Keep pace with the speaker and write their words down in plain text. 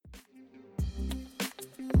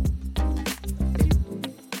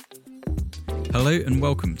Hello and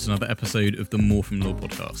welcome to another episode of the More From Law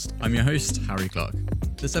podcast. I'm your host, Harry Clark.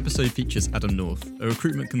 This episode features Adam North, a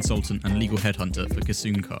recruitment consultant and legal headhunter for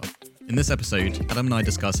Kasoon. In this episode, Adam and I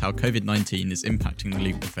discuss how COVID-19 is impacting the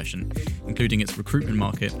legal profession, including its recruitment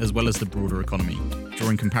market as well as the broader economy,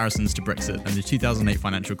 drawing comparisons to Brexit and the 2008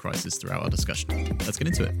 financial crisis throughout our discussion. Let's get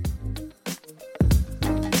into it.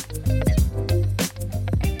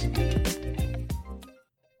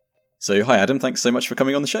 So, hi Adam, thanks so much for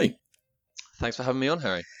coming on the show. Thanks for having me on,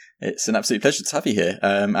 Harry. It's an absolute pleasure to have you here,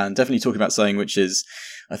 and definitely talking about something which is,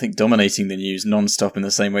 I think, dominating the news non-stop in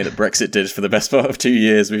the same way that Brexit did for the best part of 2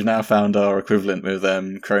 years. We've now found our equivalent with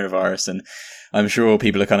coronavirus, and I'm sure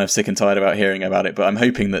people are kind of sick and tired about hearing about it, but I'm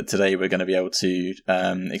hoping that today we're going to be able to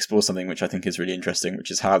explore something which I think is really interesting,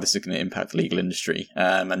 which is how this is going to impact the legal industry,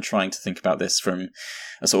 and trying to think about this from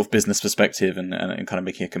a sort of business perspective and kind of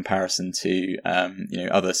making a comparison to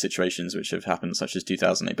other situations which have happened, such as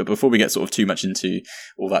 2008. But before we get sort of too much into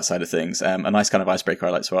all that side of things, a nice kind of icebreaker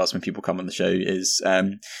I like to ask when people come on the show is,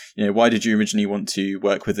 why did you originally want to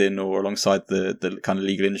work within or alongside the kind of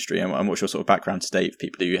legal industry, and what's your sort of background to date for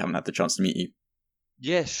people who haven't had the chance to meet you?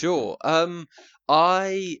 Yeah, sure. I'm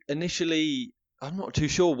not too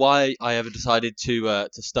sure why I ever decided to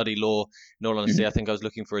study law. In all honesty, I think I was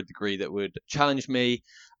looking for a degree that would challenge me.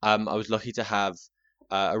 I was lucky to have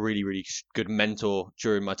a really, really good mentor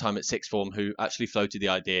during my time at sixth form who actually floated the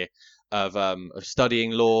idea of studying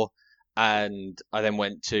law. And I then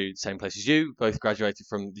went to the same place as you, both graduated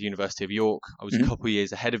from the University of York. I was a couple of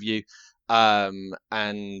years ahead of you,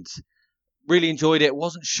 and really enjoyed it.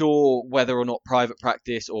 Wasn't sure whether or not private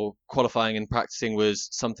practice or qualifying and practicing was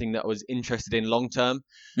something that I was interested in long term.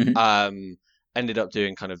 Ended up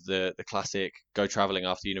doing kind of the classic go traveling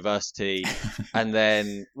after university, and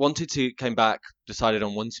then came back, decided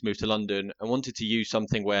on wanting to move to London and wanted to use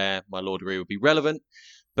something where my law degree would be relevant,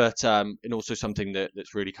 but and also something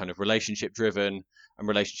that's really kind of relationship driven and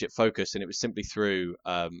relationship focused. And it was simply through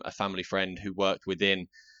a family friend who worked within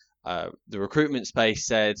the recruitment space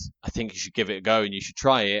said, I think you should give it a go and you should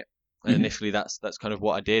try it. And initially that's kind of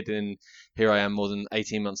what I did. And here I am more than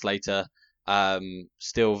 18 months later,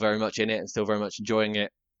 still very much in it and still very much enjoying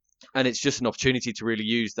it. And it's just an opportunity to really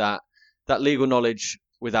use that legal knowledge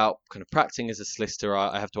without kind of practicing as a solicitor.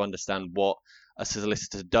 I have to understand what a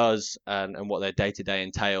solicitor does and what their day-to-day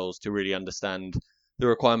entails to really understand the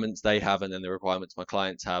requirements they have and then the requirements my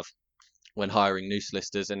clients have when hiring new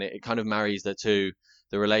solicitors. And it kind of marries the two,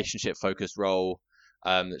 the relationship focused role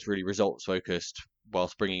that's really results focused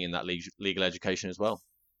whilst bringing in that legal education as well.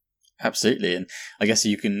 Absolutely. And I guess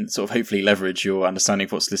you can sort of hopefully leverage your understanding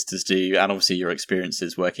of what solicitors do and obviously your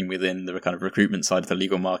experiences working within the kind of recruitment side of the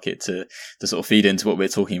legal market to sort of feed into what we're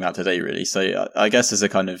talking about today, really. So I guess as a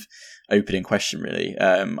kind of opening question, really,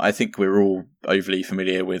 I think we're all overly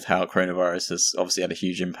familiar with how coronavirus has obviously had a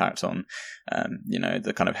huge impact on,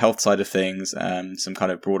 the kind of health side of things, some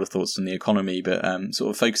kind of broader thoughts on the economy, but sort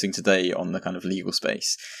of focusing today on the kind of legal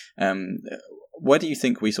space. Where do you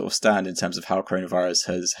think we sort of stand in terms of how coronavirus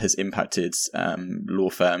has impacted law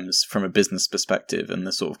firms from a business perspective and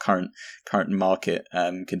the sort of current market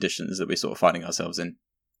conditions that we're sort of finding ourselves in?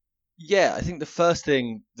 Yeah, I think the first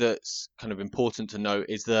thing that's kind of important to note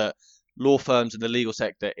is that law firms and the legal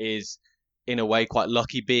sector is in a way quite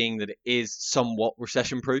lucky, being that it is somewhat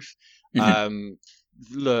recession proof.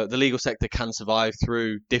 The legal sector can survive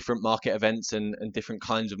through different market events and different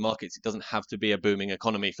kinds of markets. It doesn't have to be a booming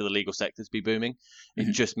economy for the legal sector to be booming.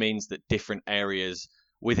 It just means that different areas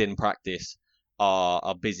within practice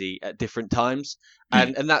are busy at different times.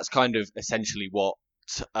 And that's kind of essentially what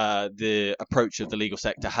the approach of the legal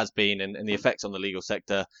sector has been and the effects on the legal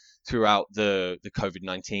sector throughout the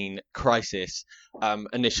COVID-19 crisis.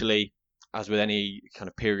 Initially, as with any kind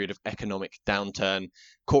of period of economic downturn,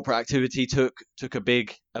 corporate activity took a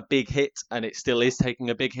big hit, and it still is taking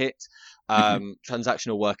a big hit.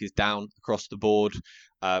 Transactional work is down across the board.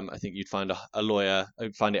 I think you'd find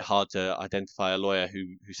I'd find it hard to identify a lawyer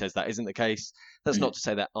who says that isn't the case. That's not to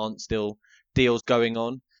say there aren't still deals going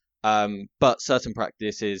on, but certain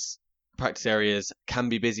practice areas can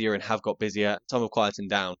be busier and have got busier. Some have quietened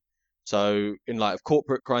down. So in light of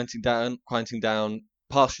corporate quieting down,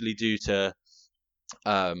 partially due to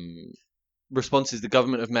responses the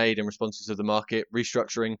government have made and responses of the market,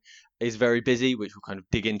 restructuring is very busy, which we'll kind of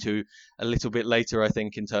dig into a little bit later, I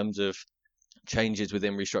think, in terms of changes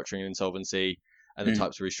within restructuring and insolvency and the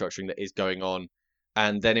types of restructuring that is going on.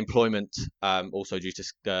 And then employment, also due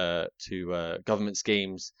to government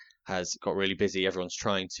schemes, has got really busy. Everyone's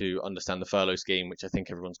trying to understand the furlough scheme, which I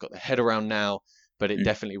think everyone's got their head around now. but it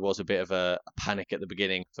definitely was a bit of a panic at the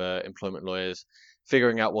beginning for employment lawyers,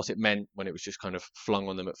 figuring out what it meant when it was just kind of flung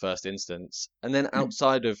on them at first instance. And then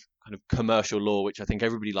outside of kind of commercial law, which I think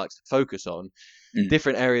everybody likes to focus on,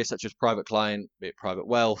 different areas such as private client, be it private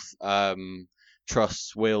wealth,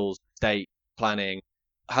 trusts, wills, estate planning,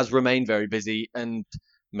 has remained very busy, and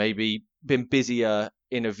maybe been busier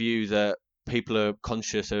in a view that people are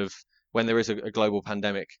conscious of when there is a global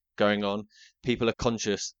pandemic going on. People are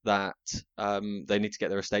conscious that they need to get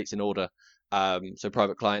their estates in order. So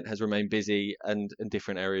private client has remained busy, and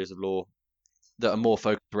different areas of law that are more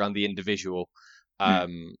focused around the individual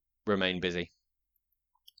remain busy.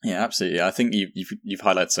 Yeah, absolutely. I think you've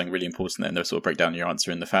highlighted something really important there, and they'll sort of break down your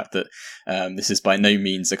answer in the fact that this is by no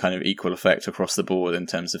means a kind of equal effect across the board in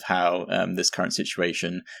terms of how this current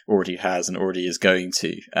situation already has and already is going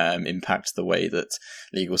to impact the way that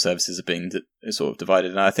legal services are being sort of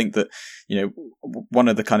divided. And I think that, one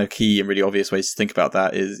of the kind of key and really obvious ways to think about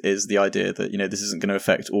that is the idea that, this isn't going to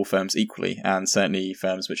affect all firms equally, and certainly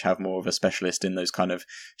firms which have more of a specialist in those kind of,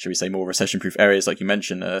 should we say, more recession-proof areas, like you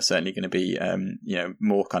mentioned, are certainly going to be,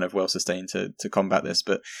 more kind of well sustained to combat this.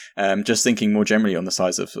 But just thinking more generally on the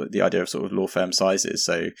size of the idea of sort of law firm sizes.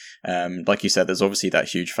 So like you said, there's obviously that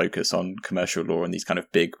huge focus on commercial law and these kind of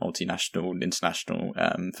big multinational, international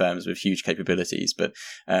firms with huge capabilities. But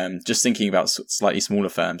just thinking about slightly smaller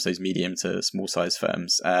firms, those medium to small size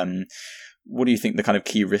firms, what do you think the kind of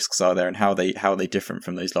key risks are there, and how are they different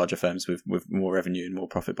from those larger firms with more revenue and more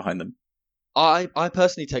profit behind them? I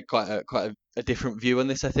personally take quite a different view on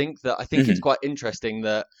this. I think it's quite interesting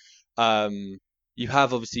that you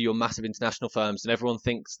have obviously your massive international firms, and everyone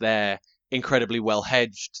thinks they're incredibly well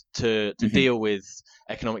hedged to deal with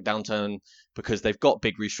economic downturn because they've got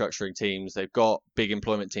big restructuring teams, they've got big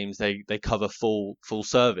employment teams, they cover full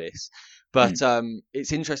service. But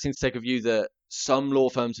it's interesting to take a view that some law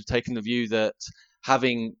firms have taken the view that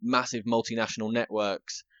having massive multinational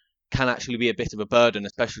networks can actually be a bit of a burden,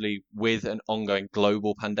 especially with an ongoing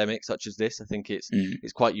global pandemic such as this. I think it's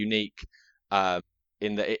quite unique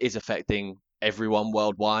in that it is affecting everyone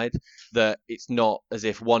worldwide, that it's not as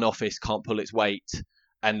if one office can't pull its weight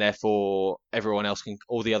and therefore everyone else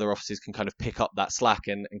all the other offices can kind of pick up that slack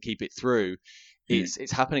and keep it through.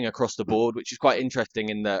 It's happening across the board, which is quite interesting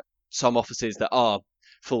in that some offices that are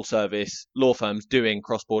full service law firms doing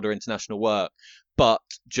cross-border international work, but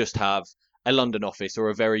just have a London office or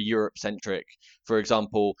a very Europe-centric, for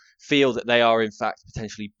example, feel that they are in fact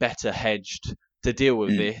potentially better hedged to deal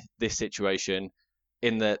with this situation,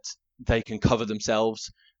 in that they can cover themselves,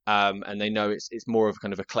 and they know it's more of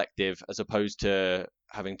kind of a collective as opposed to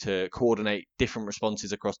having to coordinate different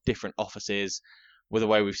responses across different offices, with the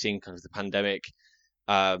way we've seen kind of the pandemic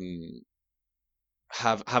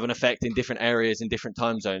have an effect in different areas in different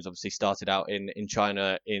time zones. Obviously started out in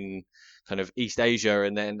China, in kind of East Asia,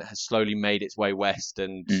 and then has slowly made its way west,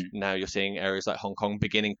 and now you're seeing areas like Hong Kong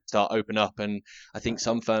beginning to start open up, and I think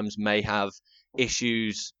some firms may have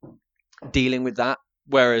issues dealing with that,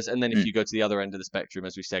 whereas and then if you go to the other end of the spectrum,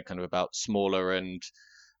 as we said, kind of about smaller and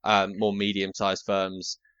more medium-sized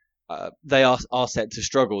firms, they are set to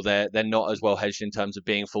struggle. They're not as well hedged in terms of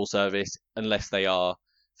being full service unless they are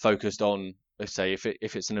focused on, let's say,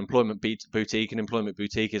 if it's an employment boutique, an employment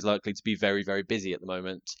boutique is likely to be very, very busy at the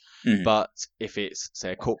moment. But if it's,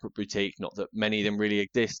 say, a corporate boutique, not that many of them really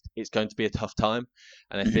exist, it's going to be a tough time.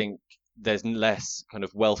 And I think there's less kind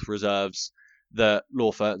of wealth reserves that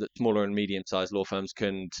smaller and medium-sized law firms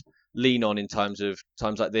can lean on in times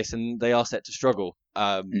like this, and they are set to struggle.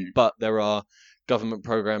 But there are government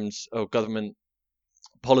programs or government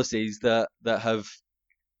policies that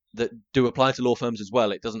do apply to law firms as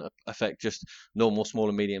well. It doesn't affect just normal small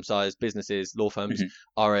and medium-sized businesses. Law firms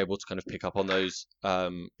are able to kind of pick up on those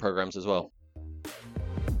programs as well.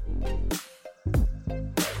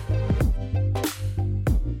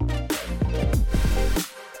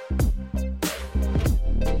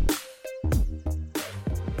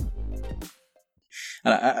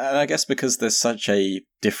 And I guess because there's such a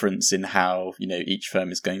difference in how, each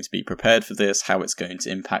firm is going to be prepared for this, how it's going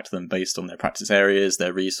to impact them based on their practice areas,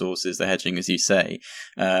 their resources, their hedging, as you say,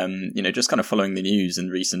 just kind of following the news in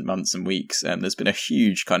recent months and weeks, there's been a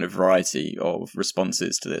huge kind of variety of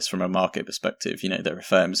responses to this from a market perspective. There are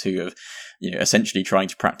firms who have, essentially trying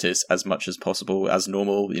to practice as much as possible as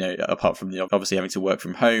normal, apart from obviously having to work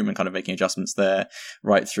from home and kind of making adjustments there,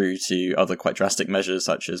 right through to other quite drastic measures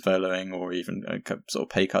such as furloughing or even sort of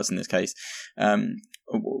pay cuts in this case.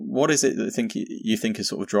 What is it that you think is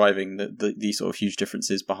sort of driving these sort of huge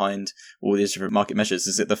differences behind all these different market measures?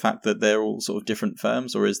 Is it the fact that they're all sort of different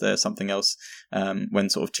firms, or is there something else when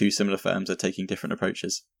sort of two similar firms are taking different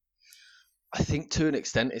approaches? I think to an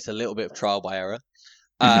extent it's a little bit of trial by error.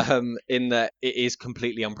 Mhm. In that it is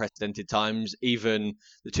completely unprecedented times. Even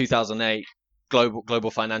the 2008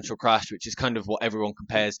 global financial crash, which is kind of what everyone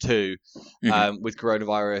compares to, Mhm. with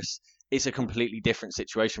coronavirus, it's a completely different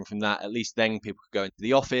situation from that. At least then people could go into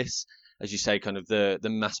the office, as you say, kind of the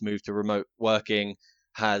mass move to remote working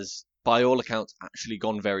has, by all accounts, actually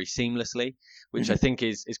gone very seamlessly, which I Mhm. think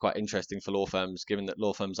is quite interesting for law firms, given that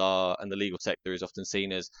law firms are, and the legal sector is often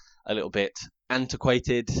seen as a little bit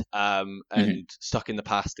antiquated, Mhm. and stuck in the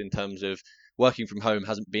past in terms of working from home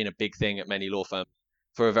hasn't been a big thing at many law firms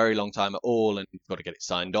for a very long time at all, and you've got to get it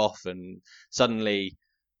signed off, and suddenly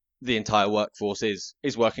the entire workforce is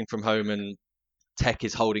working from home, and tech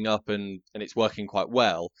is holding up, and it's working quite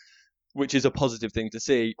well, which is a positive thing to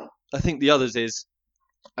see. I think the others is,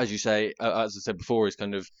 as you say, as I said before, is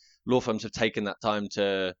kind of law firms have taken that time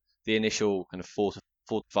to, the initial kind of 4 to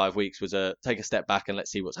 5 weeks was a take a step back and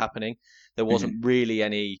let's see what's happening. There Mhm. wasn't really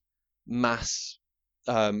any mass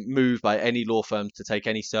move by any law firms to take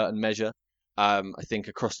any certain measure. I think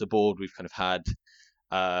across the board we've kind of had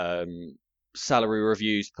um, salary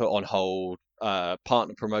reviews put on hold,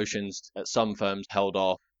 partner promotions at some firms held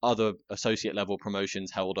off, other associate level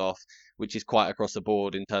promotions held off, which is quite across the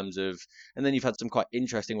board in terms of. And then you've had some quite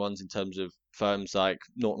interesting ones in terms of firms like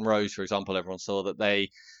Norton Rose, for example. Everyone saw that they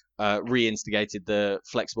reinstigated the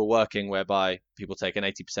flexible working, whereby people take an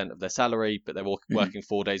 80% of their salary, but they're Mhm. working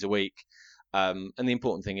 4 days a week. And the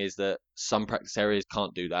important thing is that some practice areas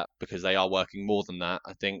can't do that because they are working more than that.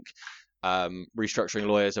 I think restructuring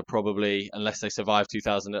lawyers are probably, unless they survived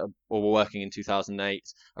 2000 or were working in 2008,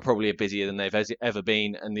 are probably busier than they've ever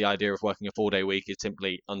been. And the idea of working a 4 day week is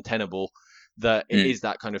simply untenable. That it Mhm. is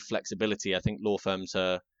that kind of flexibility. I think law firms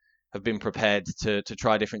have been prepared to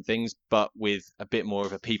try different things, but with a bit more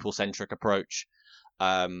of a people centric approach,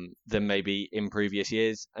 than maybe in previous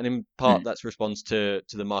years. And in part, Mhm. that's response to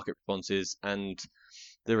the market responses and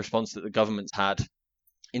the response that the government's had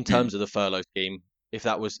in Mhm. terms of the furlough scheme. If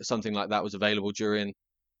that was something like that was available during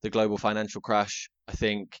the global financial crash, I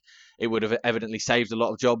think it would have evidently saved a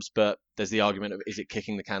lot of jobs. But there's the argument of, is it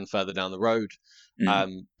kicking the can further down the road?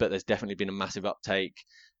 Mhm. But there's definitely been a massive uptake,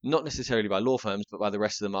 not necessarily by law firms, but by the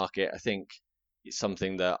rest of the market. I think it's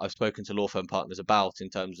something that I've spoken to law firm partners about in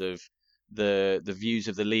terms of the views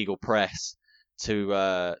of the legal press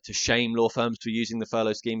to shame law firms for using the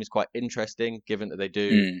furlough scheme is quite interesting, given that they do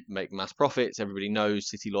Mhm. make mass profits. Everybody knows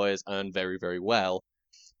city lawyers earn very, very well,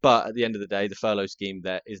 but at the end of the day, the furlough scheme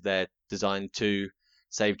there is there designed to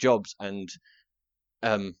save jobs, and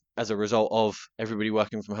as a result of everybody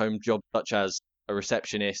working from home, jobs such as a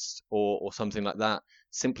receptionist or something like that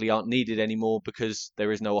simply aren't needed anymore because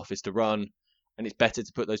there is no office to run, and it's better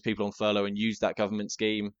to put those people on furlough and use that government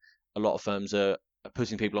scheme. A lot of firms are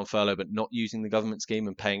putting people on furlough but not using the government scheme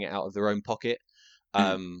and paying it out of their own pocket, Mhm.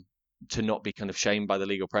 um, to not be kind of shamed by the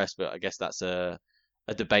legal press. But I guess that's a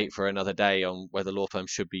debate for another day on whether law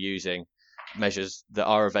firms should be using measures that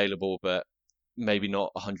are available but maybe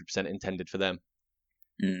not 100% intended for them.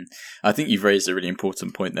 Mm. I think you've raised a really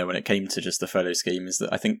important point there when it came to just the furlough scheme, is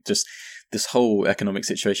that I think just this whole economic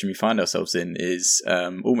situation we find ourselves in is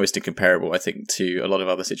almost incomparable, I think, to a lot of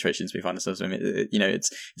other situations we find ourselves in.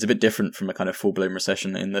 It's a bit different from a kind of full-blown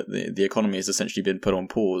recession in that the economy has essentially been put on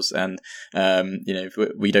pause, and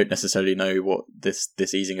we don't necessarily know what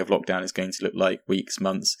this easing of lockdown is going to look like weeks,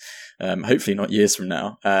 months, hopefully not years from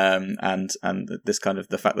now. And this kind of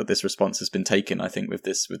the fact that this response has been taken, I think, with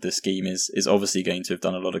this scheme is obviously going to have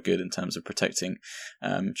done a lot of good in terms of protecting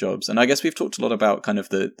jobs. And I guess we've talked a lot about kind of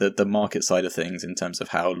the market side of things in terms of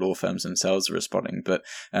how law firms themselves are responding. But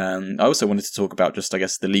I also wanted to talk about just, I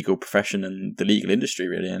guess, the legal profession and the legal industry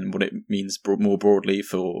really, and what it means more broadly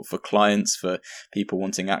for clients, for people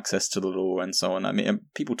wanting access to the law and so on. I mean,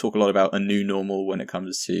 people talk a lot about a new normal when it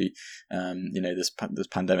comes to this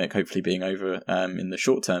pandemic hopefully being over in the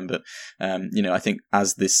short term. But I think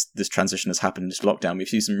as this transition has happened, this lockdown, we've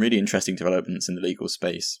seen some really interesting developments in the legal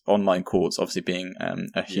space. Online courts obviously being a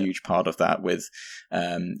Yeah. huge part of that, with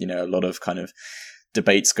a lot of kind of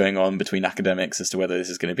debates going on between academics as to whether this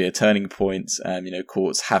is going to be a turning point.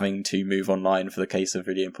 Courts having to move online for the case of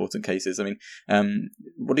really important cases. I mean,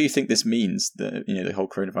 what do you think this means, the whole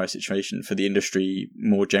coronavirus situation, for the industry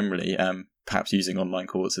more generally? Perhaps using online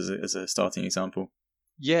courts as a starting example.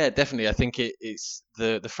 Yeah, definitely. I think it's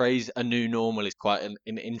the phrase "a new normal" is quite an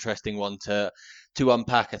interesting one to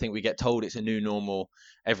unpack. I think we get told it's a new normal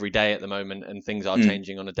every day at the moment, and things are Mm,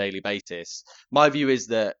 changing on a daily basis. My view is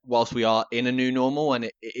that whilst we are in a new normal, and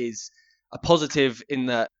it is a positive in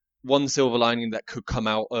that one silver lining that could come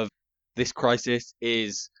out of this crisis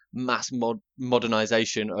is mass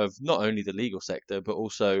modernization of not only the legal sector but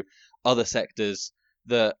also other sectors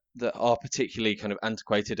that are particularly kind of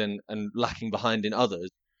antiquated and lacking behind in others.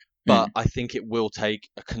 But I think it will take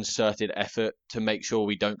a concerted effort to make sure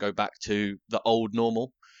we don't go back to the old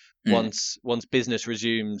normal. Once business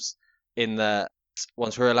resumes,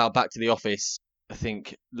 once we're allowed back to the office, I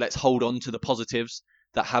think let's hold on to the positives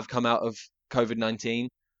that have come out of COVID-19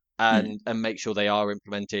 and make sure they are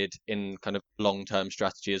implemented in kind of long-term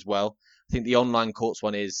strategy as well. I think the online courts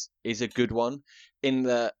one is a good one. In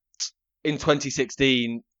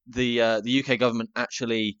 2016, the UK government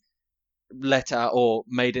actually let out or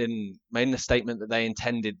made in a statement that they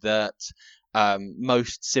intended that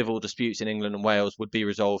most civil disputes in England and Wales would be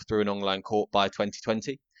resolved through an online court by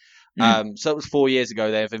 2020. So it was 4 years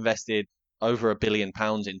ago. They have invested over £1 billion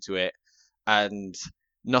into it, and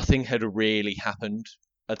nothing had really happened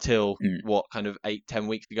until kind of 8-10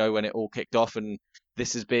 weeks ago when it all kicked off. And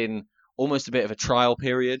this has been almost a bit of a trial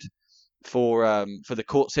period for the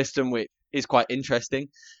court system, which is quite interesting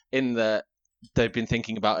in that they've been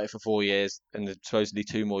thinking about it for 4 years, and there's supposedly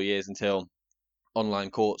 2 more years until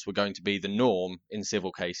online courts were going to be the norm in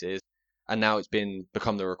civil cases, and now it's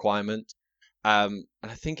become the requirement. And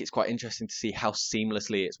I think it's quite interesting to see how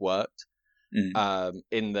seamlessly it's worked.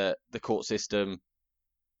 In the court system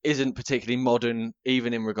isn't particularly modern,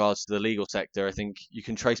 even in regards to the legal sector. I think you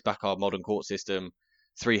can trace back our modern court system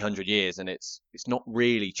 300 years, and it's not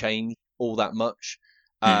really changed all that much.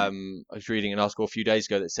 I was reading an article a few days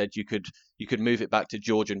ago that said you could move it back to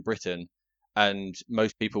Georgian Britain, and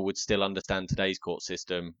most people would still understand today's court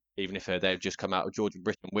system, even if they've just come out of Georgian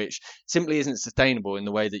Britain, which simply isn't sustainable in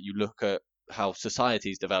the way that you look at how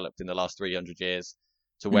society's developed in the last 300 years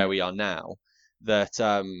to where we are now. That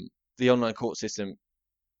the online court system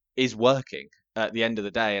is working at the end of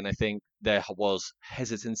the day, and I think there was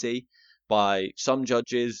hesitancy by some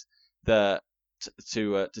judges to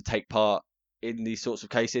take part in these sorts of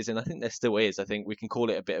cases, and I think there still is. I think we can call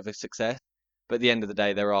it a bit of a success, but at the end of the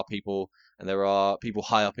day, there are people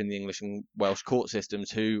high up in the English and Welsh court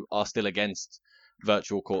systems who are still against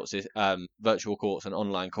virtual courts and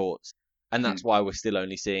online courts, and that's why we're still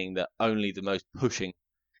only seeing that only the most pushing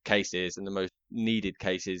cases and the most needed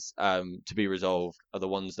cases to be resolved are the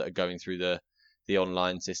ones that are going through the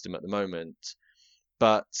online system at the moment.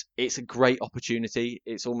 But it's a great opportunity.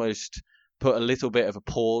 It's almost put a little bit of a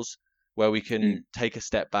pause where we can take a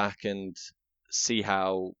step back and see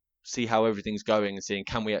how everything's going and seeing,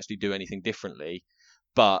 can we actually do anything differently?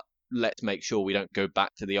 But let's make sure we don't go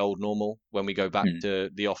back to the old normal when we go back to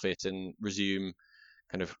the office and resume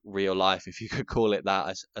kind of real life, if you could call it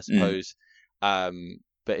that, I suppose. But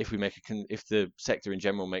if the sector in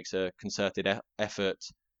general makes a concerted effort,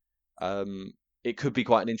 it could be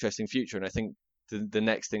quite an interesting future. And I think the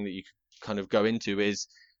next thing that you kind of go into is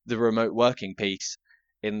the remote working piece,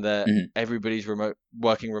 in that everybody's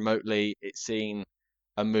working remotely. It's seen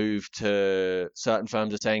a move to certain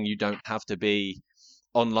firms are saying you don't have to be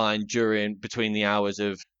online between the hours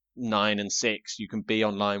of 9 and 6. You can be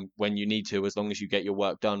online when you need to, as long as you get your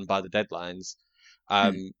work done by the deadlines.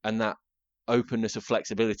 And that openness of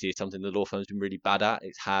flexibility is something the law firm's been really bad at.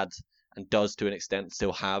 It's had and does to an extent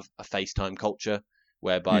still have a FaceTime culture,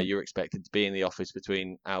 whereby you're expected to be in the office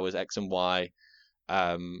between hours X and Y,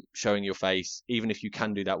 showing your face, even if you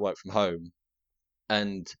can do that work from home.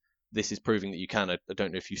 And this is proving that you can. I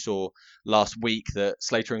don't know if you saw last week that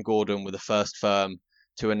Slater & Gordon were the first firm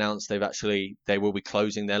to announce they will be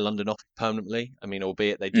closing their London office permanently. I mean,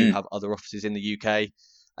 albeit they do have other offices in the UK,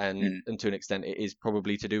 and to an extent it is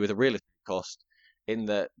probably to do with a real estate cost, in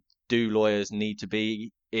that do lawyers need to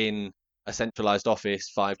be in a centralised office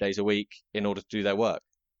 5 days a week in order to do their work?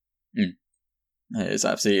 It's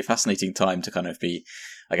absolutely a fascinating time to kind of be,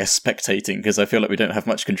 I guess, spectating, because I feel like we don't have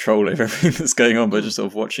much control over everything that's going on, but just sort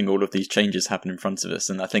of watching all of these changes happen in front of us.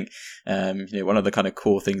 And I think, one of the kind of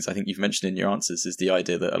core things I think you've mentioned in your answers is the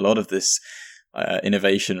idea that a lot of this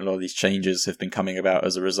innovation, a lot of these changes have been coming about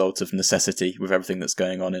as a result of necessity with everything that's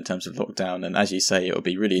going on in terms of lockdown. And as you say, it'll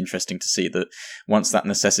be really interesting to see that once that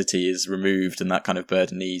necessity is removed and that kind of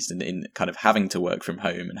burden eased in kind of having to work from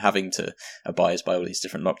home and having to abide by all these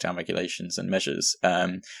different lockdown regulations and measures,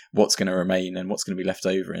 what's going to remain and what's going to be left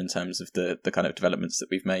over in terms of the kind of developments that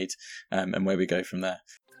we've made, and where we go from there.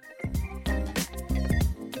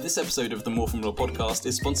 This episode of the More From Law podcast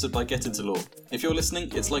is sponsored by Get Into Law. If you're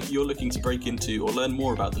listening, it's like you're looking to break into or learn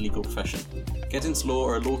more about the legal profession. Get Into Law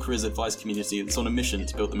are a law careers advice community that's on a mission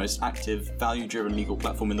to build the most active, value-driven legal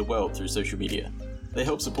platform in the world through social media. They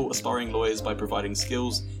help support aspiring lawyers by providing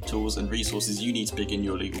skills, tools, and resources you need to begin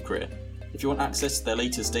your legal career. If you want access to their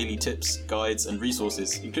latest daily tips, guides, and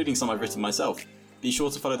resources, including some I've written myself, Be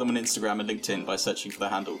sure to follow them on Instagram and LinkedIn by searching for their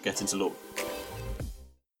handle, Get Into Law.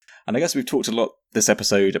 And I guess we've talked a lot this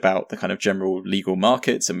episode about the kind of general legal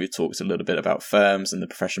markets, and we've talked a little bit about firms and the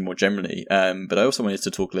profession more generally. But I also wanted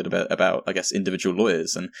to talk a little bit about, I guess, individual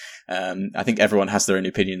lawyers. And I think everyone has their own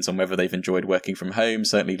opinions on whether they've enjoyed working from home.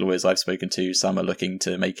 Certainly lawyers I've spoken to, some are looking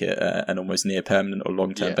to make it an almost near permanent or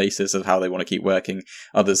long-term basis of how they want to keep working.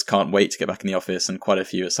 Others can't wait to get back in the office, and quite a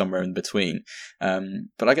few are somewhere in between.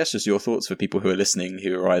 But I guess just your thoughts for people who are listening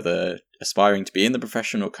who are either aspiring to be in the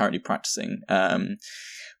profession or currently practicing.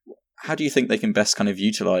 How do you think they can best kind of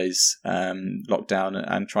utilize lockdown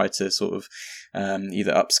and try to sort of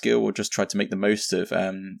either upskill or just try to make the most of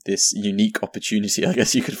this unique opportunity, I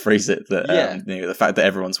guess you could phrase it, that the fact that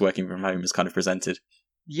everyone's working from home is kind of presented?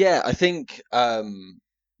 Yeah, I think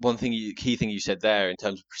key thing you said there in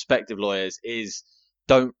terms of prospective lawyers is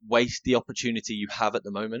don't waste the opportunity you have at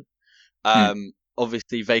the moment.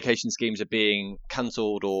 Obviously, vacation schemes are being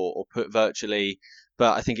cancelled or put virtually,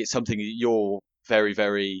 but I think it's something that you're very,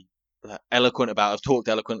 very eloquent about, I've talked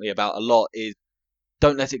eloquently about a lot, is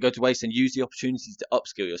don't let it go to waste and use the opportunities to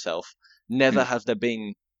upskill yourself. Never has there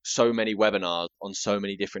been so many webinars on so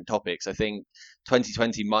many different topics. I think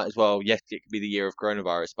 2020 might as well, yes, it could be the year of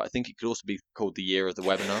coronavirus, but I think it could also be called the year of the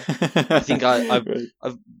webinar. I think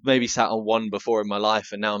I've maybe sat on one before in my life,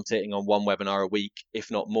 and now I'm sitting on one webinar a week, if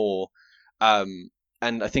not more. And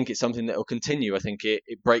I think it's something that will continue. I think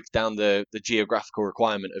it breaks down the geographical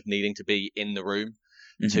requirement of needing to be in the room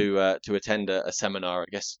to attend a seminar. I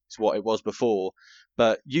guess it's what it was before,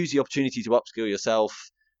 but use the opportunity to upskill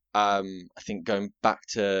yourself. I think going back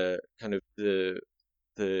to kind of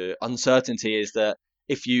the uncertainty is that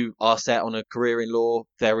if you are set on a career in law,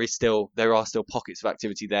 there are still pockets of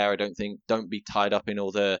activity there. Don't be tied up in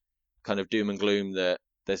all the kind of doom and gloom that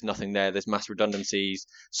there's nothing there. There's mass redundancies.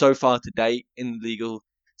 So far to date in the legal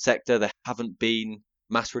sector, there haven't been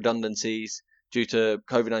mass redundancies due to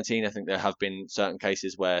COVID-19. I think there have been certain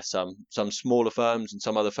cases where some smaller firms and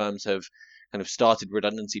some other firms have kind of started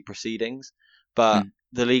redundancy proceedings, but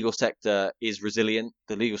the legal sector is resilient.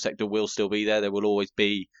 The legal sector will still be there. There will always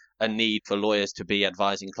be a need for lawyers to be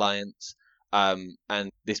advising clients,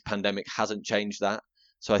 and this pandemic hasn't changed that.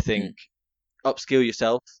 So I think upskill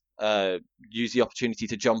yourself, use the opportunity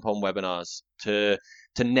to jump on webinars, to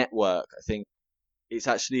network. I think it's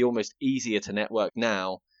actually almost easier to network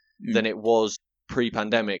now than it was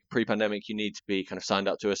pre-pandemic. Pre-pandemic, you need to be kind of signed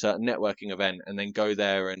up to a certain networking event and then go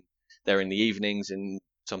there, and they're in the evenings, and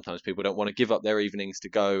sometimes people don't want to give up their evenings to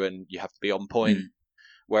go, and you have to be on point.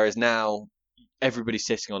 Whereas now, everybody's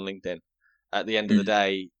sitting on LinkedIn. At the end of the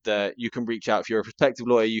day, that you can reach out. If you're a prospective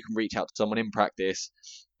lawyer, you can reach out to someone in practice.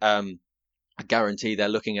 I guarantee they're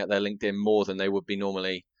looking at their LinkedIn more than they would be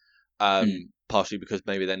normally. Partially because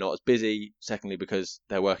maybe they're not as busy. Secondly, because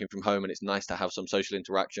they're working from home, and it's nice to have some social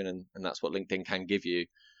interaction, and that's what LinkedIn can give you.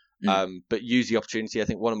 But use the opportunity. I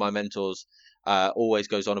think one of my mentors always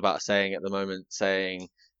goes on about saying at the moment,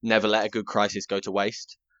 never let a good crisis go to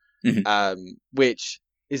waste, which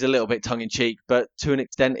is a little bit tongue-in-cheek, but to an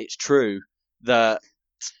extent it's true that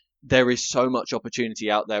there is so much opportunity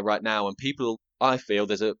out there right now, and people, I feel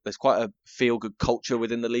there's quite a feel-good culture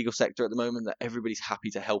within the legal sector at the moment, that everybody's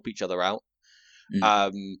happy to help each other out.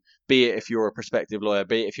 Be it if you're a prospective lawyer,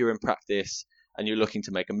 be it if you're in practice and you're looking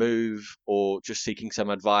to make a move or just seeking some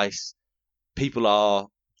advice, people are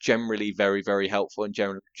generally very, very helpful and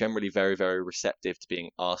generally very, very receptive to being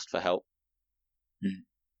asked for help.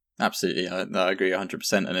 Absolutely, I agree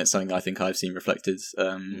 100%, and it's something I think I've seen reflected,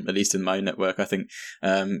 at least in my network. I think,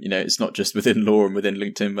 it's not just within law and within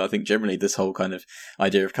LinkedIn, but I think generally this whole kind of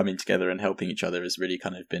idea of coming together and helping each other has really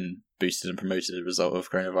kind of been boosted and promoted as a result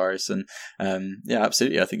of coronavirus. And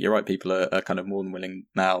absolutely, I think you're right. People are kind of more than willing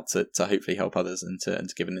now to hopefully help others and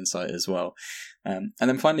to give an insight as well. And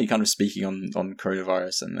then finally, kind of speaking on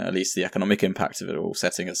coronavirus and at least the economic impact of it all,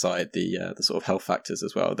 setting aside the sort of health factors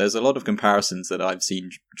as well. There's a lot of comparisons that I've seen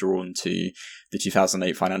drawn to the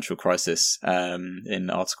 2008 financial crisis in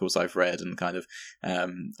articles I've read, and kind of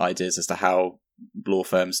ideas as to how law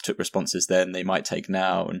firms took responses then they might take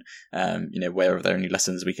now, and where are there any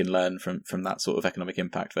lessons we can learn from that sort of economic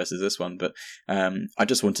impact versus this one. But I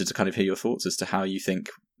just wanted to kind of hear your thoughts as to how you think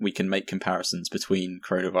we can make comparisons between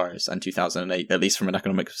coronavirus and 2008, at least from an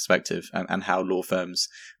economic perspective, and how law firms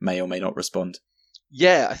may or may not respond.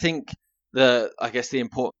 Yeah, I think I guess the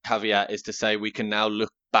important caveat is to say we can now look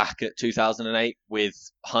back at 2008 with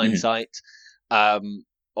hindsight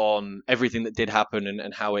on everything that did happen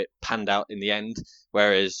and how it panned out in the end,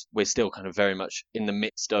 whereas we're still kind of very much in the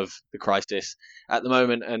midst of the crisis at the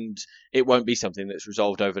moment, and it won't be something that's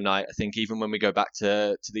resolved overnight. I think even when we go back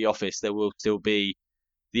to the office, there will still be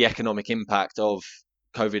the economic impact of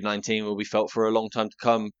COVID-19 will be felt for a long time to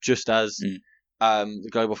come, just as the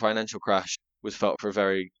global financial crash was felt for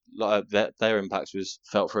their impact was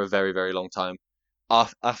felt for a very, very long time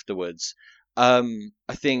afterwards. I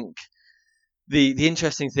think the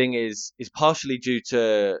interesting thing is partially due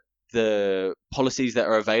to the policies that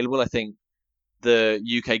are available. I think the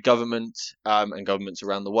UK government and governments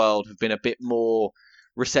around the world have been a bit more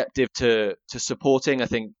receptive to supporting. I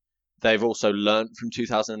think they've also learnt from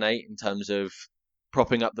 2008 in terms of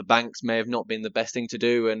propping up the banks may have not been the best thing to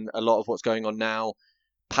do, and a lot of what's going on now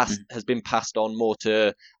has been passed on more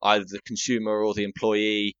to either the consumer or the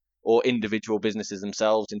employee or individual businesses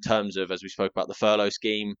themselves in terms of, as we spoke about, the furlough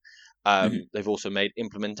scheme. They've also made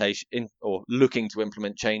looking to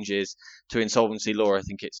implement changes to insolvency law. I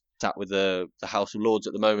think it's sat with the House of Lords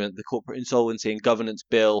at the moment, the Corporate Insolvency and Governance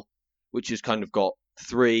Bill, which has kind of got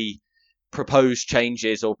 3 proposed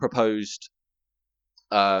changes or proposed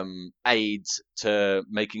aids to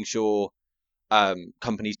making sure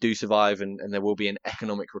companies do survive and there will be an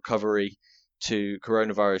economic recovery to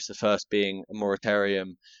coronavirus. The first being a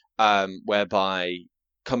moratorium, whereby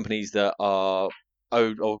companies that are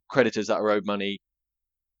owed, or creditors that are owed money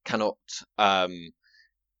cannot,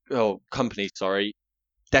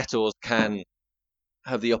 debtors can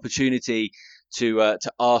have the opportunity to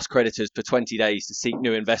ask creditors for 20 days to seek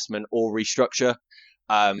new investment or restructure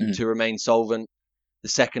to remain solvent. The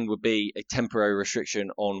second would be a temporary restriction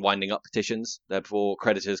on winding up petitions. Therefore,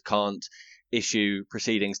 creditors can't issue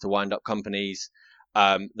proceedings to wind up companies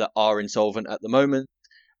that are insolvent at the moment.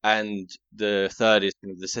 And the third is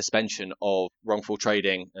kind of the suspension of wrongful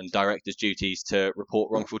trading and directors' duties to report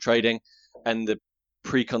wrongful trading. And the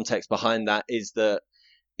pre-context behind that is that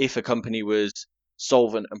if a company was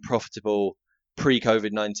solvent and profitable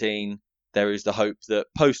pre-COVID-19, there is the hope that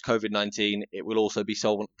post-COVID-19 it will also be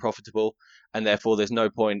solvent and profitable, and therefore there's no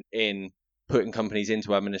point in putting companies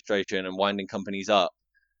into administration and winding companies up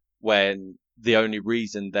when the only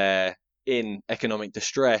reason they're in economic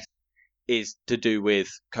distress is to do with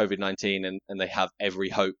COVID-19 and they have every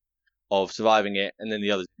hope of surviving it. And then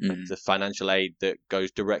the other, the financial aid that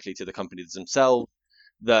goes directly to the companies themselves,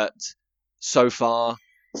 that so far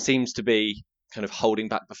seems to be kind of holding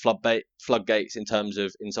back the floodgates in terms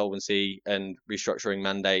of insolvency and restructuring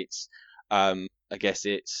mandates. I guess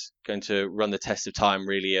it's going to run the test of time,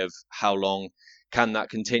 really, of how long can that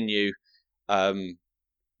continue.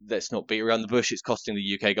 Let's not beat around the bush. It's costing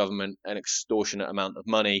the UK government an extortionate amount of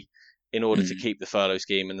money in order to keep the furlough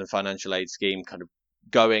scheme and the financial aid scheme kind of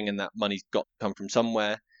going, and that money's got to come from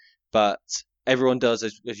somewhere. But everyone does,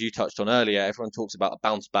 as you touched on earlier, everyone talks about a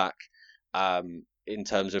bounce back in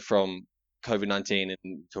terms of from COVID-19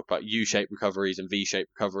 and talk about U-shaped recoveries and V-shaped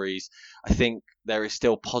recoveries. I think there is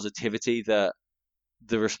still positivity that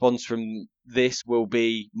the response from this will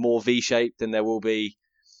be more V-shaped and there will be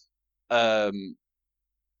a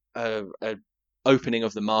opening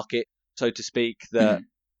of the market, so to speak, that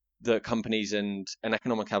the companies and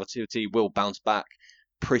economic activity will bounce back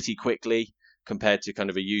pretty quickly compared to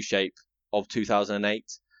kind of a U-shape of 2008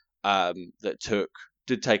 that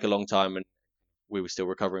did take a long time and we were still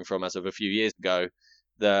recovering from as of a few years ago.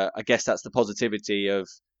 I guess that's the positivity of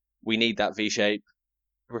we need that V-shape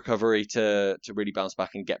recovery to really bounce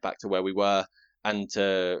back and get back to where we were, and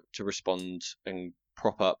to respond and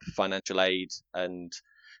prop up financial aid and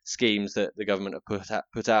schemes that the government have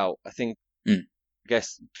put out. I think, I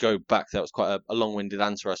guess, go back, that was quite a long-winded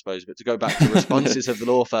answer, I suppose, but to go back to responses of the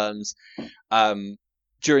law firms,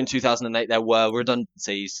 during 2008 there were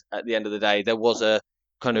redundancies. At the end of the day, there was a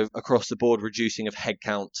kind of across the board reducing of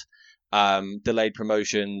headcount, delayed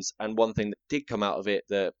promotions, and one thing that did come out of it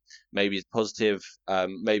that maybe is positive,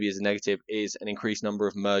 maybe is a negative, is an increased number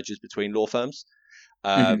of mergers between law firms,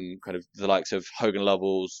 kind of the likes of Hogan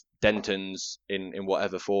Lovells, Dentons in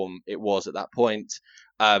whatever form it was at that point,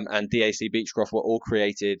 and DAC Beechcroft were all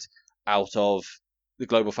created out of the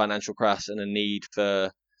global financial crash and a need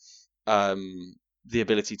for the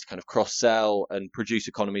ability to kind of cross-sell and produce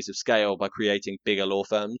economies of scale by creating bigger law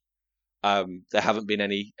firms. There haven't been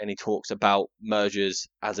any talks about mergers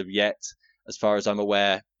as of yet, as far as I'm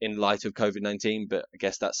aware, in light of COVID-19, but I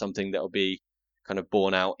guess that's something that will be kind of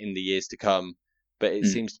borne out in the years to come. But it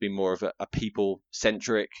seems to be more of a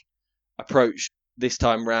people-centric approach this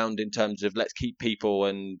time round, in terms of let's keep people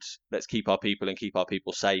and let's keep our people and keep our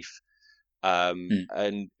people safe.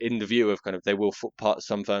 And in the view of kind of, they will,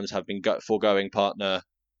 some firms have been foregoing partner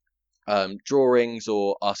drawings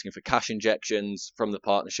or asking for cash injections from the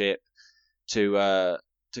partnership to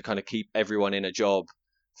kind of keep everyone in a job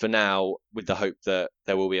for now, with the hope that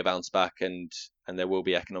there will be a bounce back and there will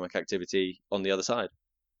be economic activity on the other side.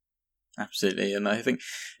 Absolutely, and I think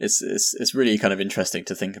it's really kind of interesting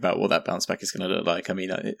to think about what that bounce back is going to look like. I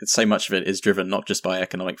mean, so much of it is driven not just by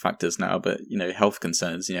economic factors now, but health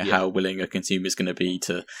concerns. How willing a consumer is going to be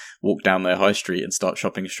to walk down their high street and start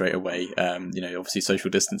shopping straight away. Obviously, social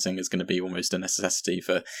distancing is going to be almost a necessity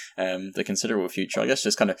for the considerable future. I guess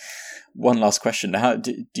just kind of one last question: How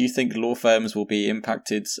do you think law firms will be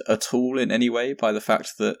impacted at all in any way by the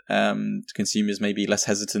fact that consumers may be less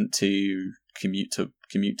hesitant to commute to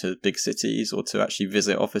big cities or to actually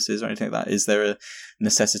visit offices or anything like that? Is there a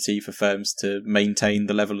necessity for firms to maintain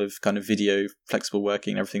the level of kind of video, flexible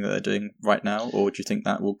working, everything that they're doing right now, or do you think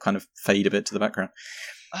that will kind of fade a bit to the background?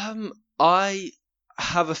 I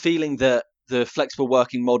have a feeling that the flexible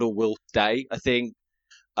working model will stay. I think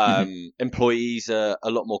employees are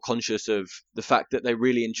a lot more conscious of the fact that they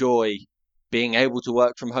really enjoy being able to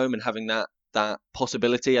work from home and having that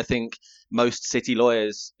possibility. I think most city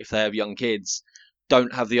lawyers, if they have young kids,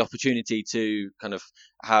 don't have the opportunity to kind of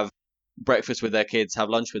have breakfast with their kids, have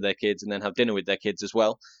lunch with their kids, and then have dinner with their kids as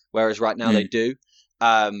well. Whereas right now they do.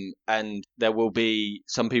 And there will be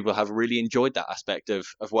some people have really enjoyed that aspect of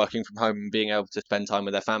working from home and being able to spend time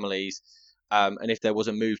with their families. And if there was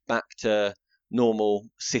a move back to normal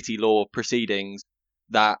city law proceedings,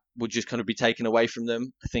 that would just kind of be taken away from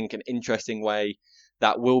them. I think an interesting way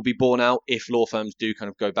that will be borne out if law firms do kind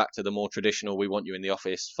of go back to the more traditional, we want you in the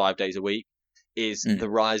office 5 days a week, is the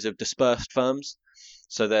rise of dispersed firms.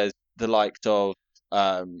 So there's the likes of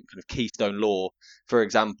kind of Keystone Law, for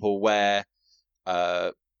example, where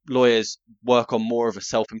lawyers work on more of a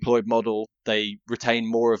self-employed model. They retain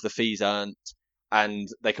more of the fees earned, and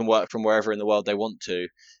they can work from wherever in the world they want to.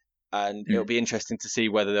 And it'll be interesting to see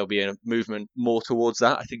whether there'll be a movement more towards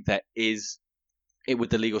that. I think there is it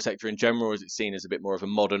with the legal sector in general, as it's seen as a bit more of a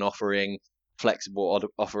modern offering, flexible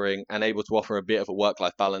offering, and able to offer a bit of a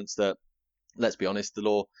work-life balance that, let's be honest,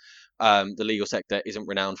 the legal sector isn't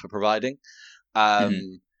renowned for providing.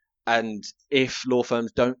 And if law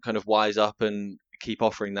firms don't kind of wise up and keep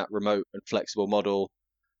offering that remote and flexible model,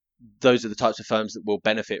 those are the types of firms that will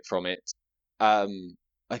benefit from it. I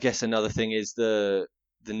guess another thing is the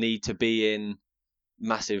need to be in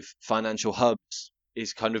massive financial hubs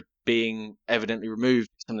is kind of being evidently removed.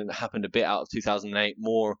 Something that happened a bit out of 2008,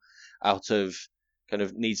 more out of kind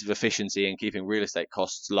of needs of efficiency and keeping real estate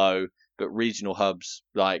costs low. But regional hubs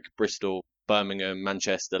like Bristol, Birmingham,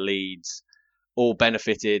 Manchester, Leeds all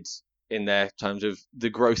benefited in their terms of the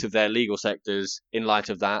growth of their legal sectors in light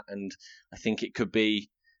of that. And I think it could be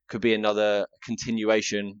another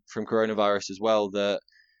continuation from coronavirus as well, that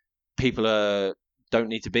people don't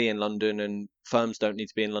need to be in London and firms don't need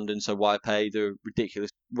to be in London, so why pay the ridiculous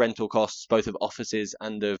rental costs both of offices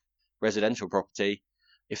and of residential property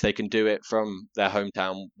if they can do it from their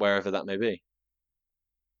hometown, wherever that may be.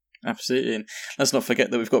 Absolutely, and let's not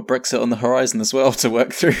forget that we've got Brexit on the horizon as well to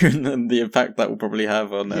work through, and the impact that will probably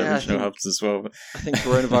have on regional hubs as well. I think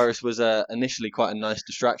coronavirus was initially quite a nice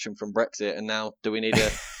distraction from Brexit, and now do we need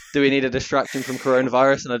a distraction from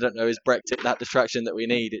coronavirus? And I don't know, is Brexit that distraction that we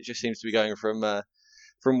need? It just seems to be going from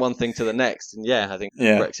one thing to the next. And I think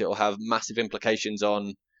Brexit will have massive implications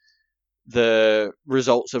on the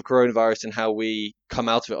results of coronavirus and how we come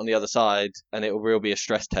out of it on the other side, and it will really be a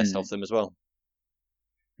stress test of them as well.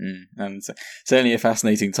 And certainly a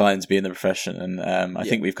fascinating time to be in the profession, and I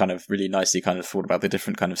think we've kind of really nicely kind of thought about the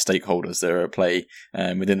different kind of stakeholders that are at play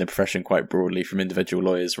within the profession quite broadly, from individual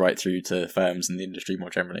lawyers right through to firms and the industry more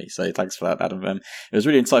generally. So thanks for that, Adam. It was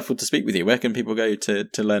really insightful to speak with you. Where can people go to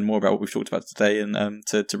learn more about what we've talked about today and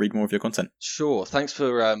to read more of your content? Sure. Thanks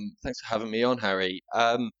for having me on, Harry.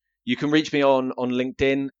 You can reach me on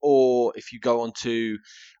LinkedIn, or if you go onto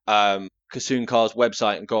Kissoon Car's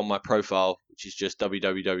website and go on my profile, which is just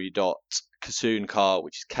www.kissooncr,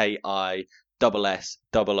 which is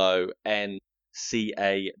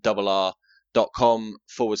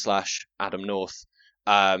KISSOONCARR.com/Adam North.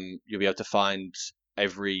 You'll be able to find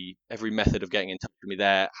every method of getting in touch with me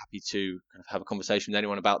there. Happy to kind of have a conversation with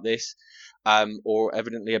anyone about this, or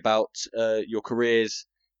evidently about your careers,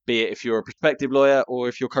 be it if you're a prospective lawyer or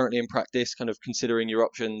if you're currently in practice, kind of considering your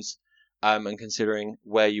options. And considering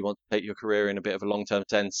where you want to take your career in a bit of a long-term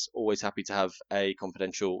sense. Always happy to have a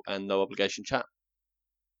confidential and no obligation chat.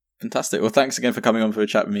 Fantastic. Well, thanks again for coming on for a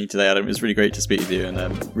chat with me today, Adam. It was really great to speak with you, and a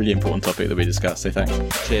really important topic that we discussed, so thanks.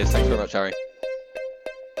 Cheers. Thanks very much, Harry.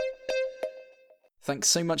 Thanks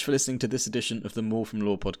so much for listening to this edition of the More From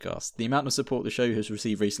Law podcast. The amount of support the show has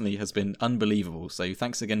received recently has been unbelievable, so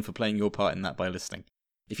thanks again for playing your part in that by listening.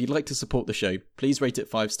 If you'd like to support the show, please rate it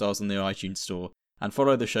 5 stars on the iTunes store, and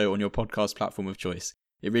follow the show on your podcast platform of choice.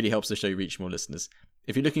 It really helps the show reach more listeners.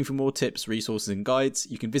 If you're looking for more tips, resources, and guides,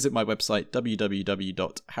 you can visit my website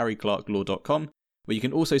www.harryclarklaw.com, where you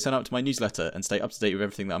can also sign up to my newsletter and stay up to date with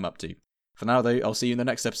everything that I'm up to. For now, though, I'll see you in the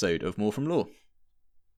next episode of More From Law.